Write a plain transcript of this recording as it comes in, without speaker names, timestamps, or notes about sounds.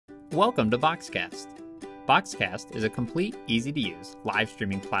Welcome to BoxCast. BoxCast is a complete, easy-to-use live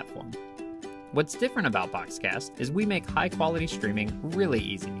streaming platform. What's different about BoxCast is we make high-quality streaming really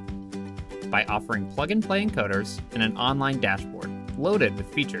easy by offering plug-and-play encoders and an online dashboard loaded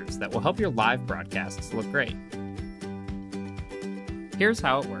with features that will help your live broadcasts look great. Here's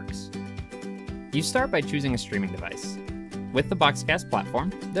how it works. You start by choosing a streaming device. With the BoxCast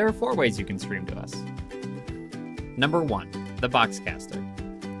platform, there are 4 ways you can stream to us. Number 1, the BoxCaster.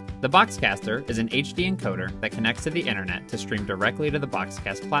 The BoxCaster is an HD encoder that connects to the internet to stream directly to the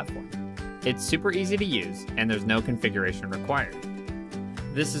BoxCast platform. It's super easy to use, and there's no configuration required.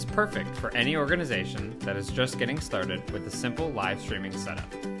 This is perfect for any organization that is just getting started with a simple live streaming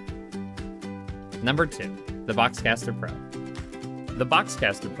setup. Number 2, the BoxCaster Pro. The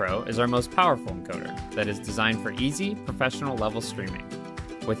BoxCaster Pro is our most powerful encoder that is designed for easy, professional level streaming.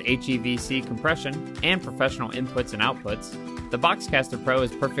 With HEVC compression and professional inputs and outputs, the BoxCaster Pro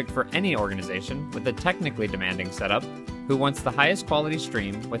is perfect for any organization with a technically demanding setup who wants the highest quality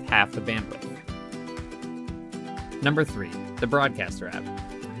stream with half the bandwidth. Number 3, the Broadcaster app.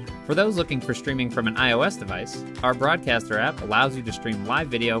 For those looking for streaming from an iOS device, our Broadcaster app allows you to stream live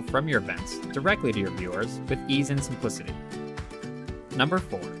video from your events directly to your viewers with ease and simplicity. Number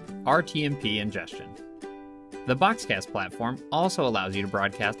 4, RTMP ingestion. The BoxCast platform also allows you to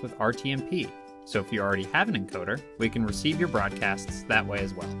broadcast with RTMP, so if you already have an encoder, we can receive your broadcasts that way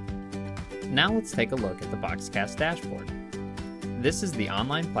as well. Now let's take a look at the BoxCast dashboard. This is the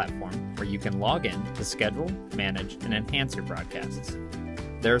online platform where you can log in to schedule, manage, and enhance your broadcasts.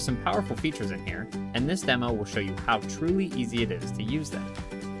 There are some powerful features in here, and this demo will show you how truly easy it is to use them.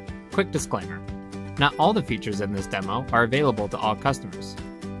 Quick disclaimer, not all the features in this demo are available to all customers.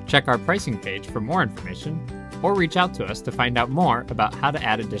 Check our pricing page for more information, or reach out to us to find out more about how to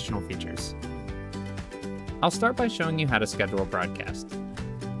add additional features. I'll start by showing you how to schedule a broadcast.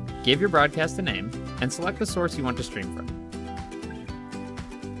 Give your broadcast a name, and select the source you want to stream from.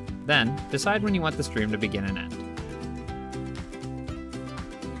 Then, decide when you want the stream to begin and end.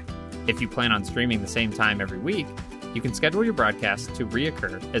 If you plan on streaming the same time every week, you can schedule your broadcast to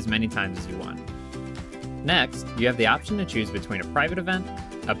reoccur as many times as you want. Next, you have the option to choose between a private event,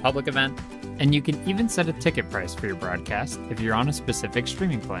 a public event, and you can even set a ticket price for your broadcast if you're on a specific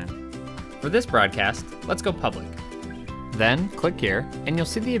streaming plan. For this broadcast, let's go public. Then, click here, and you'll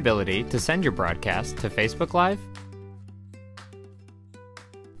see the ability to send your broadcast to Facebook Live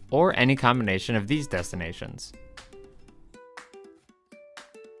or any combination of these destinations.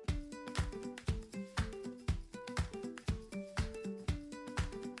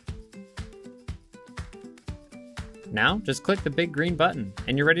 Now, just click the big green button,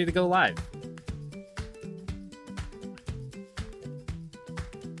 and you're ready to go live.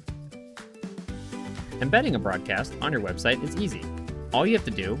 Embedding a broadcast on your website is easy. All you have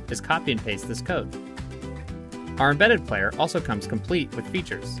to do is copy and paste this code. Our embedded player also comes complete with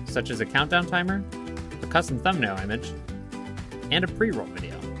features such as a countdown timer, a custom thumbnail image, and a pre-roll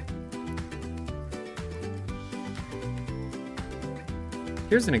video.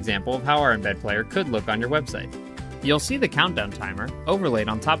 Here's an example of how our embed player could look on your website. You'll see the countdown timer overlaid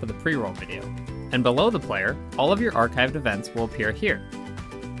on top of the pre-roll video, and below the player, all of your archived events will appear here.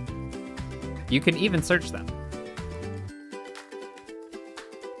 You can even search them.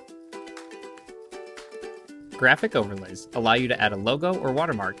 Graphic overlays allow you to add a logo or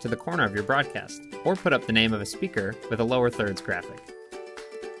watermark to the corner of your broadcast, or put up the name of a speaker with a lower thirds graphic.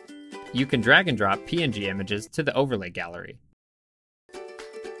 You can drag and drop PNG images to the overlay gallery,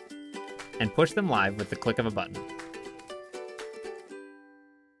 and push them live with the click of a button.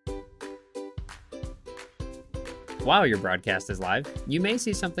 While your broadcast is live, you may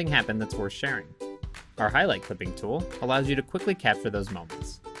see something happen that's worth sharing. Our highlight clipping tool allows you to quickly capture those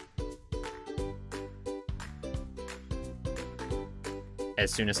moments.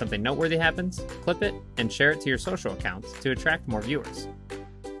 As soon as something noteworthy happens, clip it and share it to your social accounts to attract more viewers.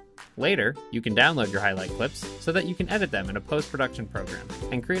 Later, you can download your highlight clips so that you can edit them in a post-production program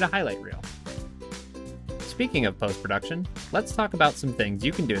and create a highlight reel. Speaking of post-production, let's talk about some things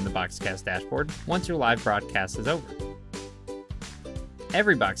you can do in the BoxCast dashboard once your live broadcast is over.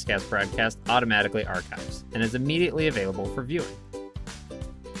 Every BoxCast broadcast automatically archives and is immediately available for viewing.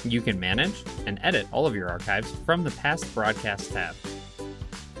 You can manage and edit all of your archives from the Past Broadcast tab.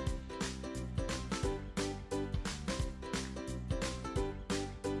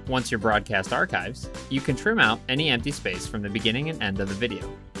 Once your broadcast archives, you can trim out any empty space from the beginning and end of the video,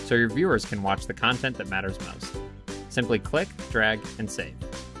 so your viewers can watch the content that matters most. Simply click, drag, and save.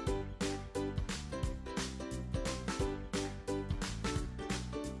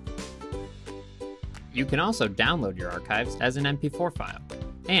 You can also download your archives as an MP4 file,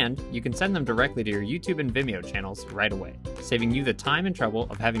 And you can send them directly to your YouTube and Vimeo channels right away, saving you the time and trouble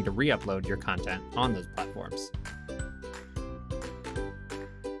of having to re-upload your content on those platforms.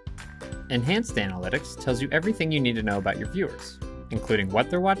 Enhanced Analytics tells you everything you need to know about your viewers, including what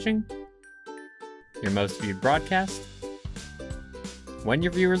they're watching, your most viewed broadcast, when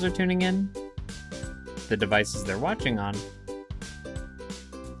your viewers are tuning in, the devices they're watching on,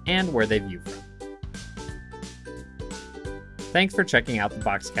 and where they view from. Thanks for checking out the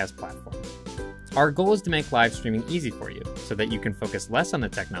BoxCast platform. Our goal is to make live streaming easy for you so that you can focus less on the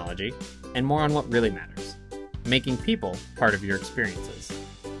technology and more on what really matters, making people part of your experiences.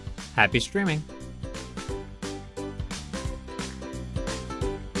 Happy streaming!